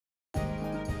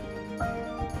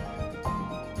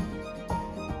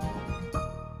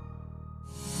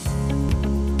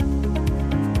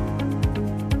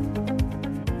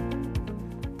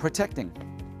Protecting.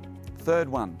 Third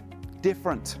one,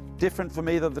 different. Different from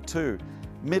either of the two.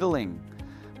 Middling.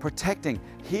 Protecting.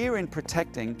 Here in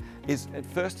protecting is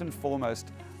first and foremost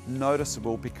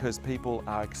noticeable because people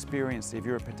are experienced, if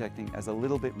you're protecting, as a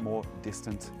little bit more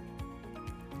distant,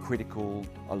 critical,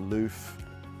 aloof,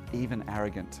 even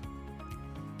arrogant.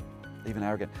 Even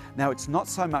arrogant. Now, it's not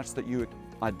so much that you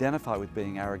identify with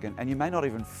being arrogant, and you may not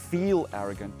even feel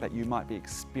arrogant, but you might be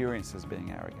experienced as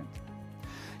being arrogant.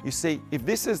 You see, if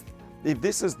this is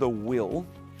the will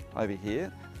over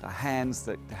here, the hands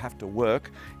that have to work,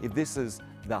 if this is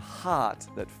the heart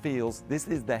that feels, this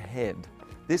is the head.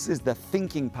 This is the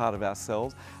thinking part of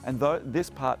ourselves, and this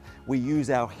part, we use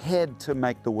our head to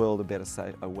make the world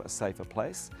a safer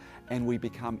place, and we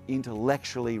become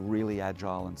intellectually really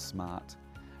agile and smart,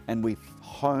 and we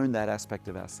hone that aspect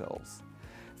of ourselves,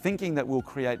 thinking that we'll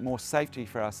create more safety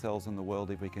for ourselves in the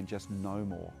world if we can just know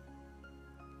more,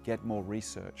 get more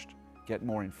researched, get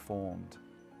more informed.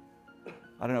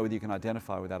 I don't know whether you can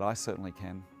identify with that. I certainly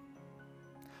can.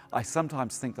 I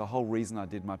sometimes think the whole reason I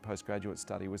did my postgraduate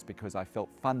study was because I felt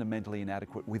fundamentally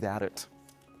inadequate without it.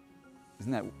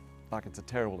 Isn't that like it's a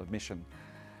terrible admission?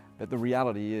 But the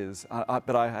reality is,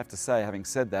 but I have to say, having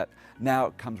said that, now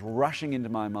it comes rushing into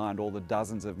my mind all the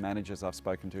dozens of managers I've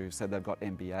spoken to who said they've got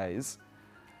MBAs,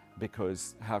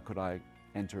 because how could I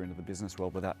enter into the business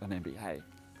world without an MBA?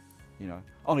 You know,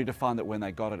 only to find that when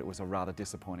they got it, it was a rather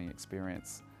disappointing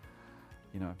experience.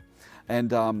 You know,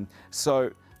 and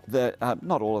so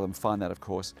not all of them find that, of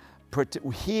course.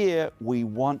 Here we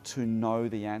want to know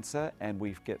the answer, and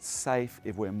we get safe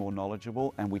if we're more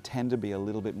knowledgeable, and we tend to be a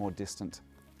little bit more distant.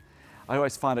 I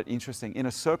always find it interesting in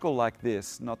a circle like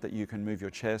this. Not that you can move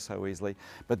your chair so easily,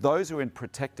 but those who are in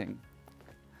protecting,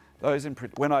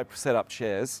 when I set up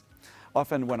chairs.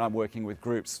 Often when I'm working with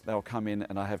groups, they'll come in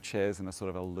and I have chairs in a sort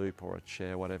of a loop or a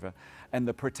chair, whatever, and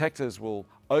the protectors will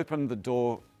open the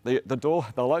door, they'll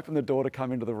open the door to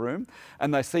come into the room,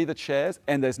 and they see the chairs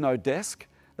and there's no desk.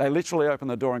 They literally open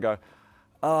the door and go,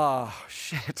 oh,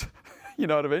 shit. You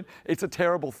know what I mean? It's a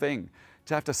terrible thing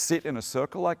to have to sit in a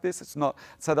circle like this. It's not,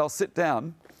 so they'll sit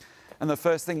down, and the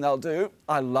first thing they'll do,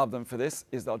 I love them for this,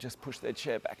 is they'll just push their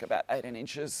chair back about 18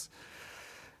 inches.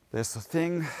 There's the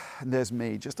thing, and there's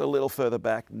me, just a little further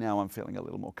back. Now I'm feeling a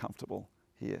little more comfortable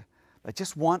here. They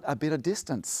just want a bit of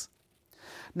distance.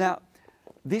 Now,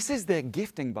 this is their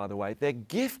gifting, by the way. Their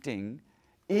gifting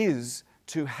is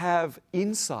to have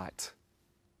insight.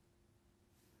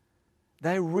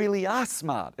 They really are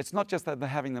smart. It's not just that they're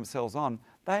having themselves on.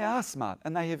 They are smart,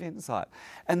 and they have insight.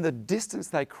 And the distance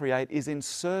they create is in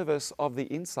service of the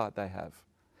insight they have.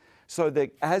 So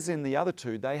that, as in the other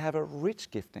two, they have a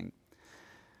rich gifting.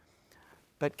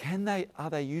 But are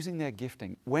they using their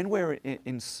gifting? When we're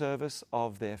in service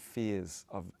of their fears,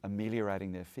 of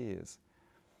ameliorating their fears.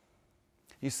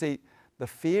 You see, the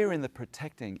fear in the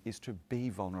protecting is to be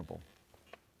vulnerable.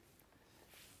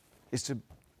 Is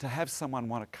to have someone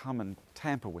want to come and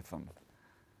tamper with them,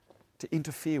 to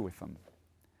interfere with them.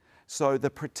 So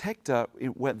the protector,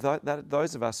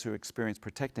 those of us who experience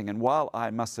protecting, and while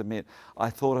I must admit, I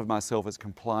thought of myself as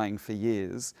complying for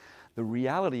years, the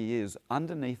reality is,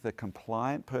 underneath the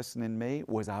compliant person in me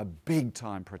was a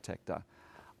big-time protector.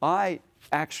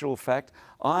 Actual fact,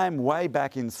 I'm way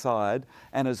back inside,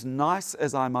 and as nice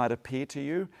as I might appear to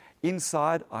you,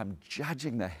 inside I'm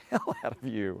judging the hell out of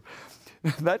you.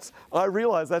 I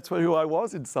realise that's who I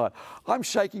was inside. I'm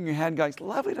shaking your hand going, it's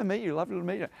lovely to meet you, lovely to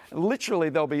meet you. And literally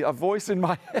there'll be a voice in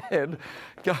my head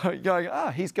going,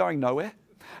 he's going nowhere.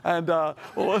 And, you know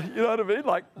what I mean?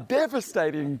 Like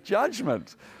devastating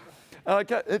judgment.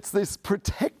 It's this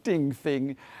protecting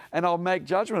thing, and I'll make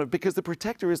judgment because the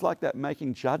protector is like that,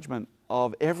 making judgment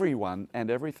of everyone and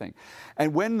everything.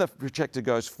 And when the protector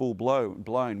goes full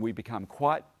blown, we become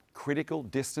quite critical,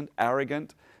 distant,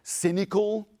 arrogant,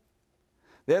 cynical.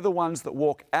 They're the ones that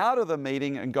walk out of the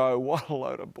meeting and go, what a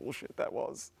load of bullshit that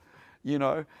was, you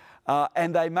know.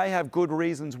 And they may have good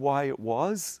reasons why it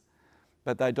was,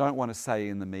 but they don't want to say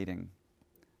in the meeting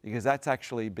because that's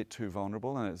actually a bit too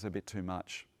vulnerable and it's a bit too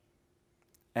much.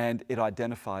 And it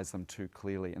identifies them too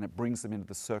clearly, and it brings them into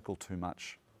the circle too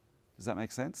much. Does that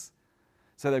make sense?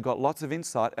 So they've got lots of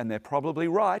insight, and they're probably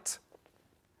right,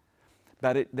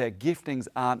 but their giftings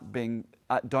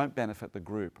don't benefit the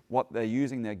group. What they're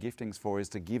using their giftings for is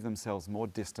to give themselves more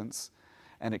distance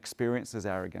and experience as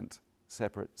arrogant,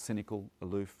 separate, cynical,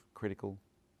 aloof, critical.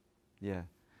 Yeah.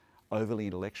 Overly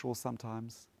intellectual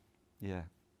sometimes. Yeah.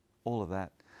 All of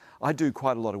that. I do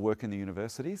quite a lot of work in the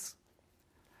universities.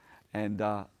 And,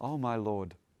 oh my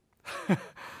Lord,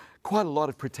 quite a lot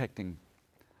of protecting.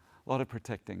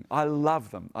 I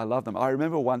love them. I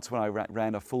remember once when I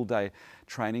ran a full-day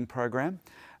training program,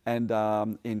 and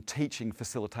in teaching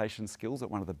facilitation skills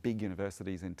at one of the big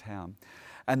universities in town.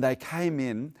 And they came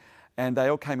in, and they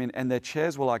all came in, and their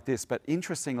chairs were like this. But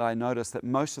interestingly, I noticed that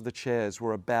most of the chairs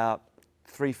were about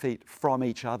 3 feet from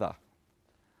each other.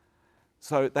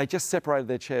 So they just separated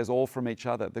their chairs all from each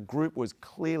other. The group was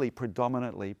clearly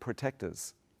predominantly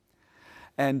protectors.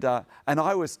 And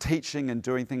I was teaching and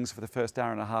doing things for the first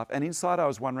hour and a half, and inside I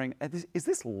was wondering, is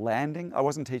this landing? I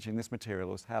wasn't teaching this material,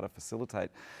 it was how to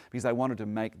facilitate, because I wanted to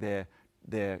make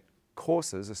their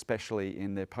courses, especially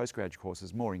in their postgraduate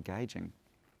courses, more engaging.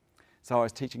 So I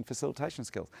was teaching facilitation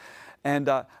skills. And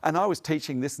I was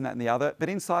teaching this and that and the other, but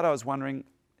inside I was wondering,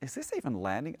 is this even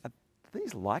landing? Do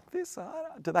these like this?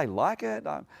 Do they like it?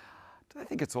 Do they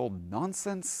think it's all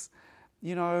nonsense?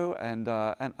 You know, and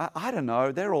I don't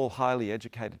know, they're all highly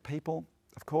educated people,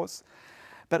 of course.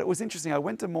 But it was interesting, I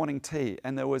went to morning tea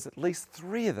and there was at least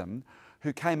 3 of them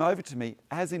who came over to me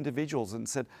as individuals and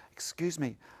said, excuse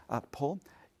me, Paul,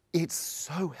 it's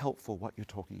so helpful what you're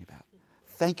talking about.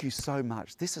 Thank you so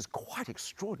much. This is quite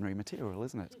extraordinary material,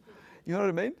 isn't it? You know what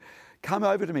I mean? Come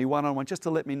over to me one-on-one just to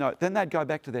let me know. Then they'd go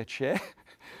back to their chair,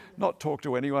 not talk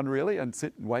to anyone really, and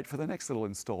sit and wait for the next little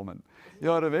installment. You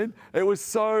know what I mean? It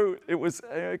was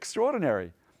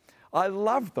extraordinary. I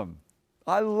loved them.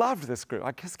 I loved this group.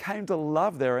 I just came to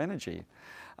love their energy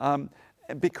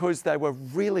because they were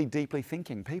really deeply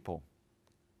thinking people.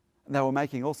 And they were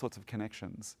making all sorts of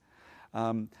connections.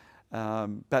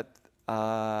 But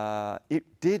it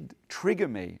did trigger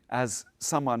me as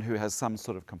someone who has some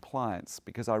sort of compliance,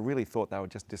 because I really thought they were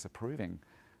just disapproving,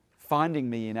 finding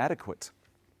me inadequate.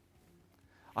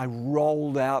 I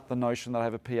rolled out the notion that I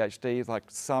have a PhD as like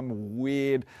some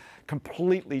weird,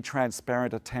 completely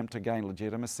transparent attempt to gain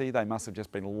legitimacy. They must have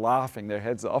just been laughing their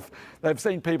heads off. They've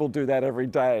seen people do that every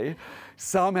day,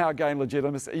 somehow gain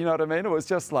legitimacy. You know what I mean? It was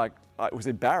just like, it was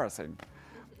embarrassing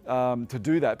to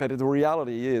do that. But the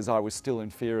reality is I was still in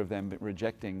fear of them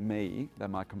rejecting me,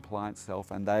 my compliance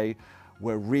self, and they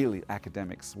were really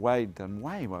academics, done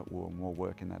way more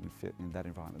work in that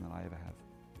environment than I ever have.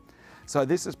 So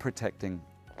this is protecting.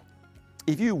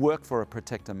 If you work for a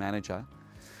protector manager,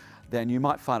 then you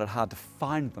might find it hard to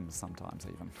find them sometimes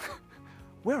even.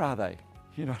 Where are they?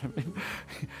 You know what I mean?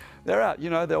 They're out,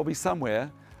 you know, they'll be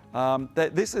somewhere.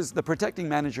 The protecting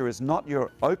manager is not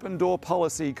your open door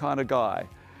policy kind of guy.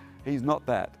 He's not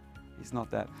that. He's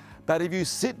not that. But if you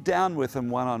sit down with them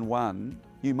one-on-one,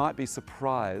 you might be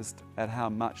surprised at how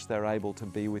much they're able to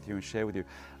be with you and share with you.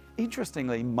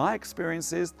 Interestingly, my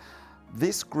experience is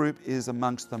this group is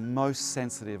amongst the most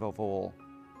sensitive of all.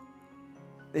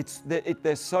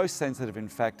 They're so sensitive, in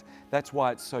fact, that's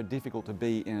why it's so difficult to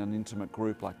be in an intimate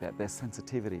group like that. Their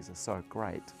sensitivities are so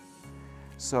great.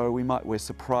 So we're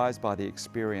surprised by the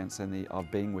experience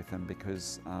of being with them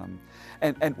because,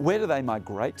 and where do they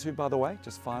migrate to, by the way,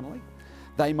 just finally?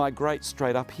 They migrate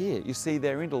straight up here. You see,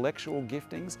 their intellectual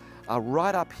giftings are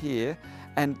right up here,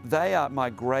 and they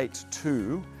migrate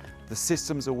to the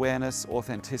systems awareness,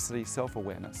 authenticity,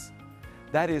 self-awareness.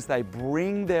 That is, they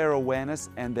bring their awareness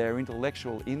and their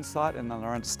intellectual insight and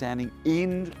their understanding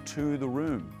into the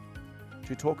room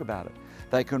to talk about it.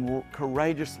 They can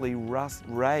courageously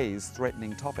raise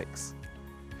threatening topics.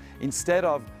 Instead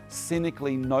of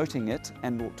cynically noting it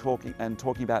and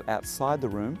talking about outside the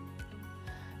room,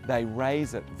 they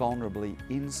raise it vulnerably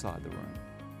inside the room.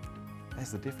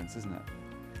 That's the difference, isn't it?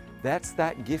 That's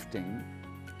that gifting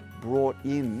brought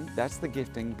in, that's the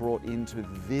gifting brought into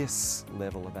this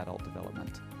level of adult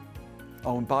development.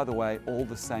 Oh, and by the way, all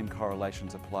the same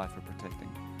correlations apply for protecting.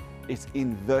 It's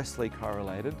inversely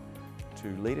correlated to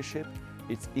leadership.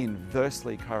 It's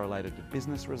inversely correlated to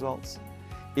business results.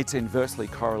 It's inversely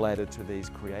correlated to these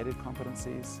creative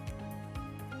competencies.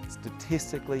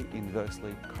 Statistically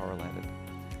inversely correlated.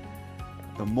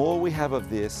 The more we have of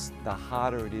this, the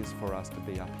harder it is for us to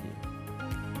be up here.